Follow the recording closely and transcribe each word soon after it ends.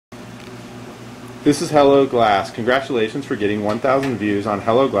This is Hello Glass. Congratulations for getting 1,000 views on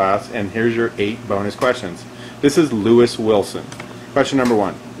Hello Glass, and here's your 8 bonus questions. This is Lewis Wilson. Question number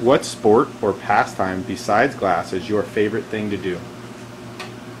 1. What sport or pastime besides glass is your favorite thing to do?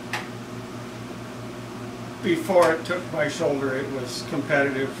 Before it took my shoulder, it was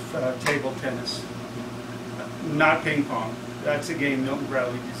competitive table tennis. Not ping pong. That's a game Milton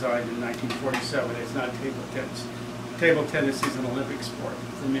Bradley designed in 1947. It's not table tennis. Table tennis is an Olympic sport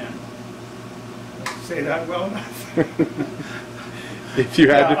for men. Say that well enough. If you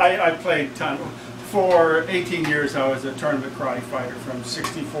had to... I played ton. For 18 years, I was a tournament karate fighter from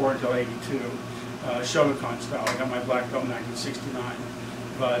 '64 until '82, Shotokan style. I got my black belt in 1969.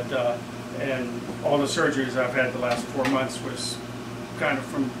 But and all the surgeries I've had the last 4 months was kind of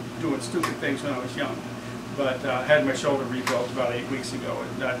from doing stupid things when I was young. But I had my shoulder rebuilt about 8 weeks ago,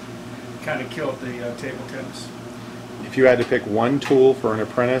 and that kind of killed the table tennis. If you had to pick one tool for an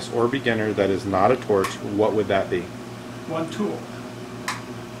apprentice or beginner that is not a torch, what would that be? One tool.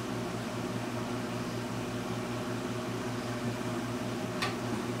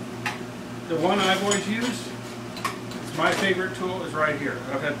 The one I've always used, it's my favorite tool, is right here.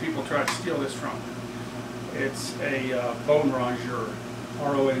 I've had people try to steal this from me. It's a bone rongeur,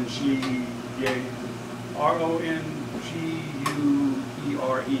 R-O-N-G-U-E-R-E,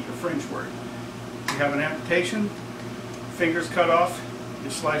 a French word. You have an amputation, fingers cut off, you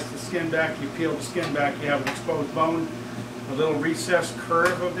slice the skin back, you peel the skin back, you have an exposed bone, a little recessed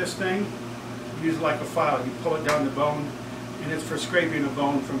curve of this thing, use it like a file, you pull it down the bone, and it's for scraping a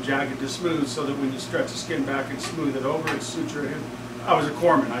bone from jagged to smooth, so that when you stretch the skin back and smooth it over and suture it in. I was a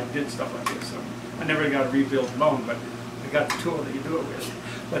corpsman, I did stuff like this, so I never got to rebuild bone, but I got the tool that you do it with.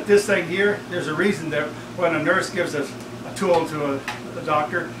 But this thing here, there's a reason that when a nurse gives a tool to a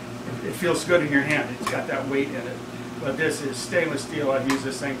doctor, it feels good in your hand. It's got that weight in it. But this is stainless steel. I've used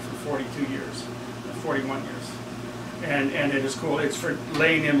this thing for 42 years, 41 years. And it is cool. It's for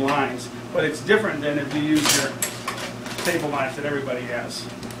laying in lines. But it's different than if you use your table knife that everybody has.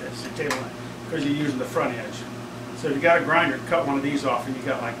 It's a table knife, because you're using the front edge. So if you got a grinder, cut one of these off and you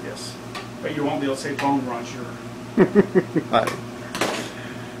got like this. But you won't be able to say bone rongeur.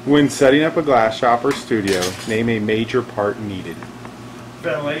 When setting up a glass shop or studio, name a major part needed.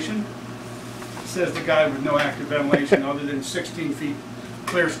 Ventilation. Says the guy with no active ventilation other than 16 feet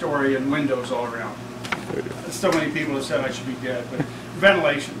clear story and windows all around. So many people have said I should be dead, but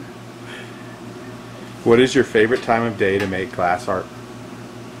ventilation. What is your favorite time of day to make glass art?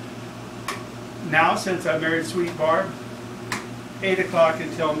 Now, since I married Sweet Barb, 8 o'clock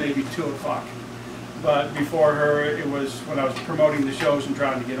until maybe 2 o'clock. But before her, it was when I was promoting the shows and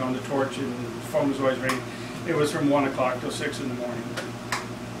trying to get on the torch and the phone was always ringing, it was from 1 o'clock till 6 in the morning.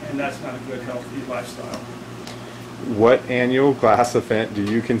 And that's not a good, healthy lifestyle. What annual glass event do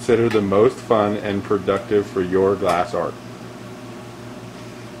you consider the most fun and productive for your glass art?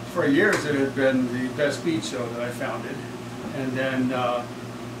 For years, it had been the Best Beat show that I founded. And then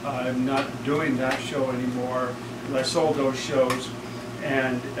I'm not doing that show anymore. I sold those shows.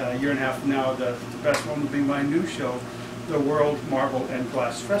 And a year and a half from now, the best one will be my new show, the World Marble and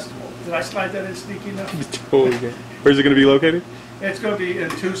Glass Festival. Did I slide that in sneaky enough? Totally good. Where's it going to be located? It's going to be in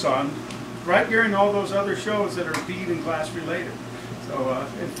Tucson, right here in all those other shows that are bead and glass related. So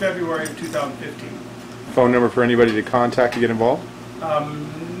in February of 2015. Phone number for anybody to contact to get involved?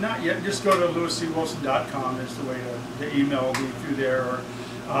 Not yet. Just go to lewiscwilson.com is the way to email me through there. Or,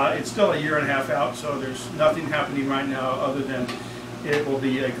 it's still a year and a half out, so there's nothing happening right now other than it will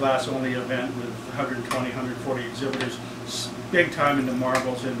be a glass-only event with 120, 140 exhibitors, big time into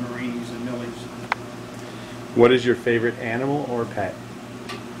marbles and marinis and millies. What is your favorite animal or pet?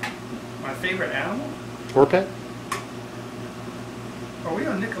 My favorite animal? Or pet? Are we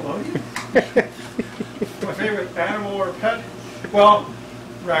on Nickelodeon? My favorite animal or pet? Well,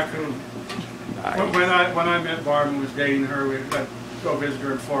 raccoon. Nice. When I met Barb and was dating her, we'd go visit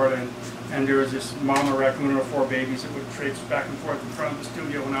her in Florida, and there was this mama raccoon or 4 babies that would traipse back and forth in front of the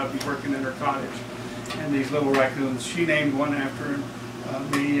studio when I would be working in her cottage. And these little raccoons, she named one after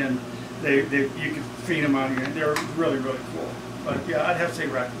me, and you could feed them out here. They're really, really cool. But yeah, I'd have to say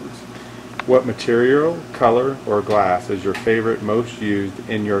raccoons. What material, color, or glass is your favorite, most used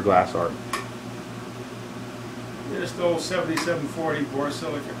in your glass art? Just the old 7740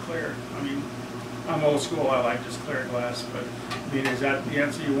 borosilicate clear. I mean, I'm old school. I like just clear glass, but I mean, is that the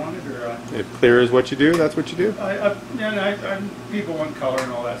answer you wanted, or? If clear is what you do, that's what you do? People want color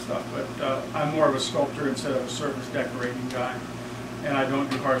and all that stuff, but I'm more of a sculptor instead of a surface decorating guy, and I don't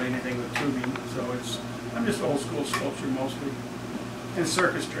do hardly anything with tubing. So I'm just old school sculpture mostly, and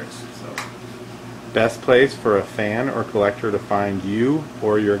circus tricks. So. Best place for a fan or collector to find you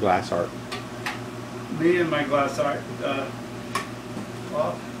or your glass art? Me and my glass art,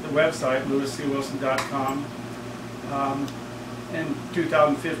 well, the website, lewiscwilson.com. In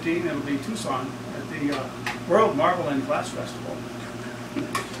 2015, it'll be Tucson at the World Marble and Glass Festival.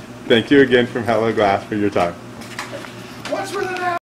 Thank you again from Hello Glass for your time. What's with it now?